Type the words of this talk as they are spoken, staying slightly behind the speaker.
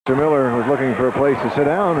Mr. Miller was looking for a place to sit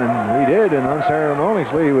down, and he did, and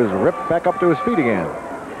unceremoniously he was ripped back up to his feet again.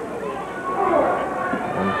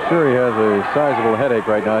 I'm sure he has a sizable headache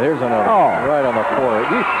right now. Here's another. Right on the forehead.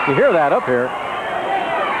 You hear that up here?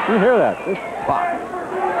 You hear that? Just pop.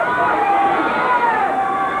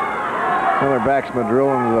 Miller backs Madril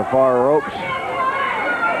into the far ropes.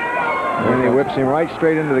 And he whips him right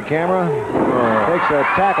straight into the camera. Takes a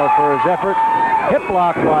tackle for his effort. Hip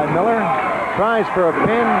block by Miller. Tries for a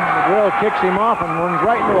pin. Madril kicks him off and runs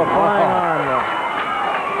right into a flying arm.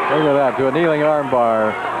 Look at that, to a kneeling arm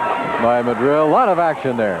bar by Madril. A lot of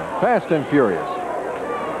action there. Fast and furious.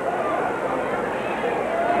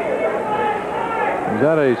 Is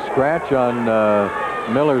that a scratch on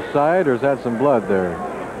Miller's side, or is that some blood there?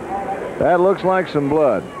 That looks like some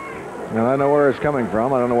blood. Now, I don't know where it's coming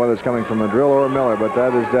from. I don't know whether it's coming from Madril or Miller, but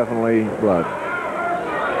that is definitely blood.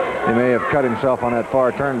 He may have cut himself on that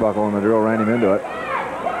far turnbuckle and Madril ran him into it.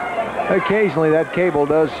 Occasionally, that cable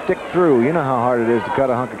does stick through. You know how hard it is to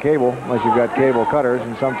cut a hunk of cable unless you've got cable cutters,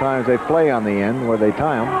 and sometimes they flay on the end where they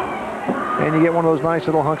tie them. And you get one of those nice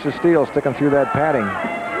little hunks of steel sticking through that padding.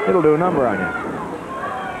 It'll do a number on you.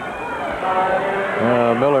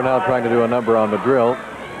 Miller now trying to do a number on Madril.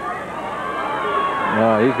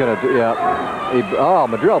 He's going to do,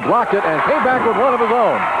 Madril blocked it and came back with one of his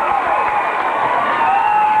own.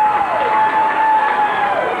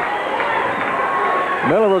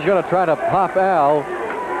 Miller was going to try to pop Al,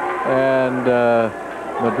 and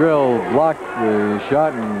Madril blocked the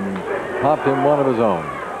shot and popped him one of his own.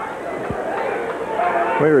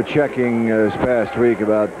 We were checking this past week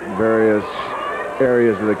about various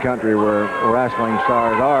areas of the country where wrestling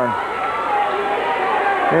stars are.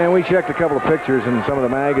 And we checked a couple of pictures in some of the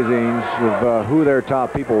magazines of who their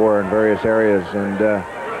top people were in various areas. And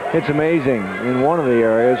it's amazing. In one of the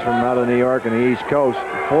areas from out of New York and the East Coast,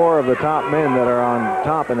 4 of the top men that are on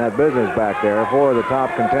top in that business back there, 4 of the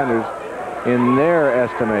top contenders in their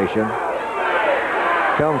estimation,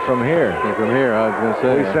 come from here. From here, I was going to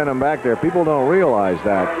say. We sent them back there. People don't realize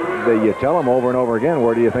that. You tell them over and over again,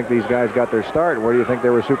 where do you think these guys got their start? Where do you think they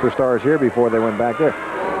were superstars here before they went back there?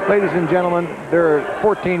 Ladies and gentlemen, there are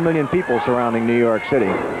 14 million people surrounding New York City.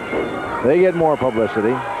 They get more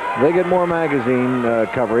publicity. They get more magazine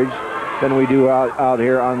coverage than we do out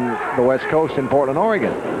here on the West Coast in Portland,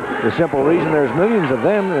 Oregon. The simple reason there's millions of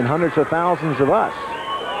them and hundreds of thousands of us.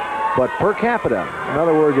 But per capita, in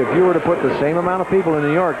other words, if you were to put the same amount of people in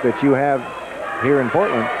New York that you have here in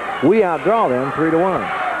Portland, we outdraw them 3-1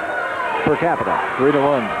 per capita.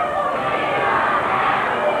 3-1.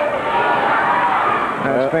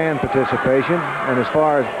 That's fan participation. And as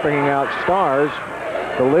far as bringing out stars,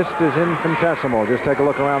 the list is infinitesimal. Just take a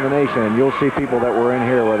look around the nation and you'll see people that were in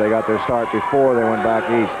here where they got their start before they went back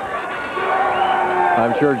east.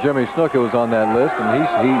 I'm sure Jimmy Snuka was on that list,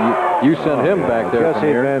 and you sent him back there.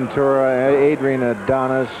 Jesse Ventura, Adrian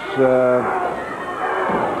Adonis.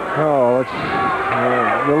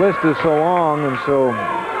 The list is so long, and so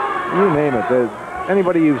you name it.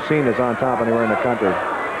 Anybody you've seen that's on top anywhere in the country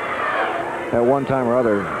at one time or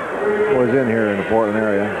other was in here in the Portland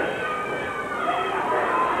area.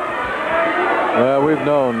 We've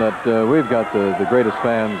known that we've got the greatest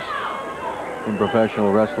fans in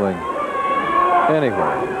professional wrestling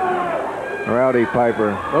anywhere. Rowdy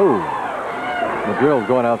Piper. Madril's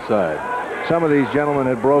going outside. Some of these gentlemen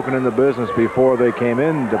had broken in the business before they came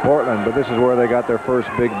into Portland, but this is where they got their first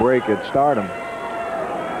big break at Stardom.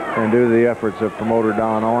 And due to the efforts of promoter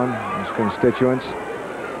Don Owen, his constituents,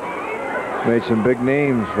 made some big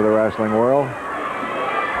names for the wrestling world.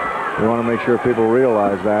 We want to make sure people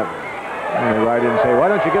realize that. And they write in and say, why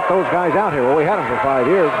don't you get those guys out here? Well, we had them for 5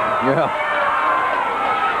 years. Yeah.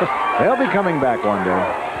 They'll be coming back one day.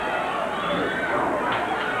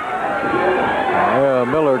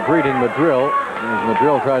 Miller greeting Madril as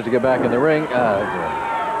Madril tries to get back in the ring. The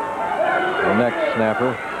neck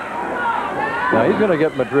snapper. Now he's going to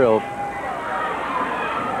get Madril.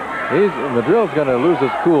 Madril's going to lose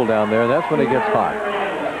his cool down there, and that's when he gets hot.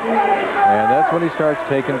 And that's when he starts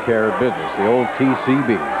taking care of business, the old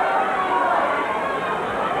TCB.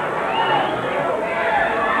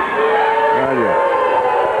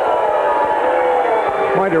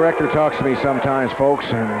 My director talks to me sometimes, folks,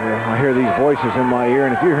 and I hear these voices in my ear,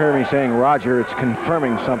 and if you hear me saying Roger, it's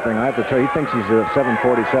confirming something. I have to tell you, he thinks he's a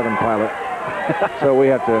 747 pilot. So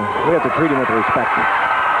we have to treat him with respect.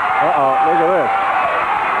 Look at this.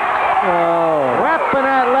 Wrapping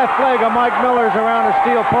that left leg of Mike Miller's around a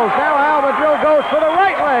steel post. Now Al Madril goes for the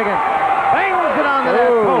right leg and bangs it onto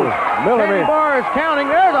that post. Miller 10 bars counting.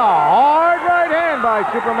 There's a hard right hand by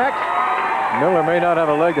Supermex. Miller may not have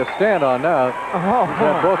a leg to stand on now.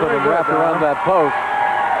 Both of them wrapped around that post.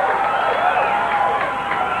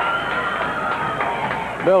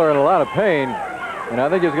 Miller in a lot of pain, and I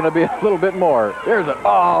think it's going to be a little bit more. There's a,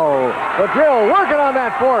 oh, Madril working on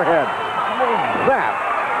that forehead. That.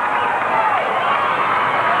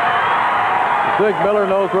 You think Miller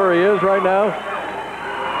knows where he is right now?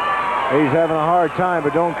 He's having a hard time,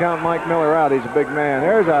 but don't count Mike Miller out. He's a big man.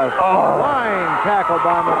 There's a flying tackle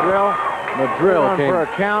by Madril. Madril came for a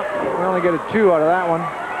count. We only get a 2 out of that one.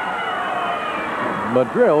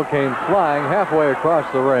 Madril came flying halfway across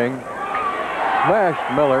the ring, smashed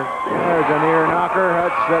Miller. There's an ear knocker.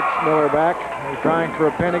 That sets Miller back. He's trying for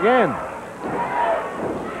a pin again.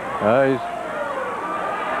 He's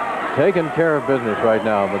taking care of business right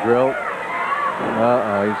now, Madril.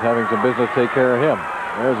 He's having some business take care of him.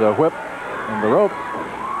 There's a whip and the rope.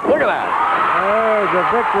 Look at that. There's a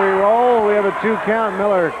victory roll. We have a 2 count.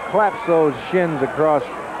 Miller claps those shins across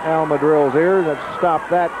Al Madril's ears. Let's stop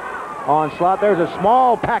that onslaught. There's a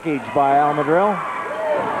small package by Al Madril.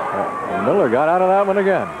 Miller got out of that one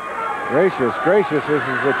again. Gracious, gracious. This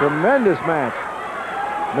is a tremendous match.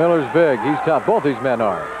 Miller's big. He's tough. Both these men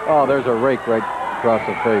are. Oh, there's a rake right across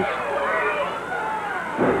the face.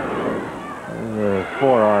 The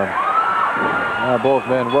forearm. Now both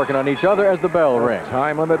men working on each other as the bell rings.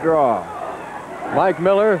 Time limit draw. Mike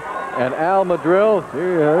Miller and Al Madril,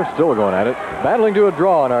 they're still going at it. Battling to a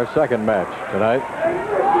draw in our second match tonight.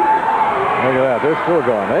 Look at that. They're still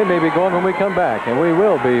going. They may be going when we come back, and we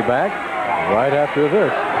will be back right after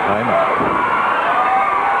this timeout.